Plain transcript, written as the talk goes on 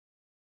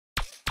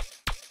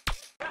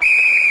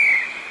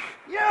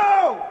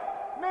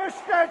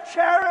Mr.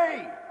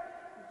 Cherry,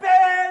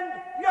 bend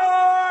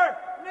your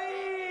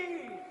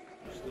knees!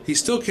 He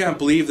still can't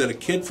believe that a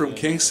kid from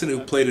Kingston who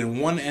played in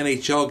one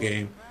NHL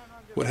game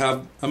would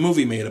have a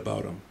movie made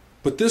about him.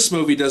 But this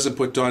movie doesn't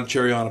put Don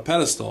Cherry on a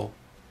pedestal.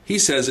 He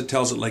says it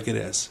tells it like it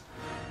is.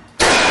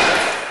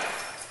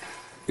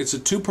 It's a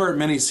two-part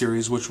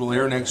miniseries which will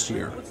air next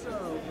year.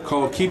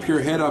 Called Keep Your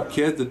Head Up,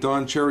 Kid, the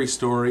Don Cherry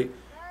Story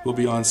will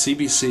be on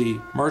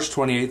CBC March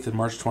 28th and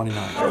March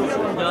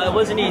 29th. No, it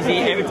wasn't easy.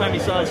 Every time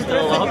you saw it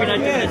still, I hope you're not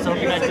doing this, I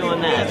hope you're not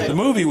doing that. The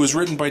movie was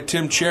written by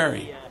Tim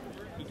Cherry,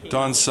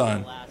 Don's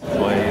son.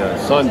 My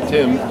son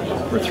Tim,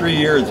 for 3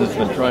 years, has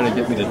been trying to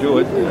get me to do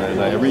it, and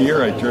every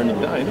year I turn him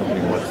down. I know what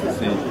he wants to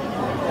see.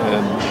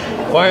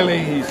 And finally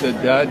he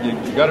said, Dad,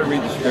 you got to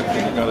read the script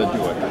and you got to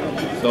do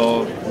it.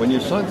 So when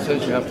your son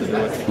says you have to do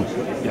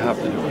it, you have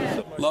to do it.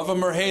 So, love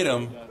him or hate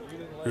him,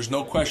 there's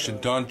no question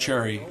Don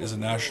Cherry is a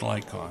national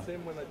icon.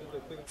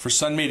 For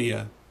Sun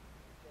Media,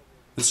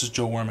 this is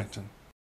Joe Warmington.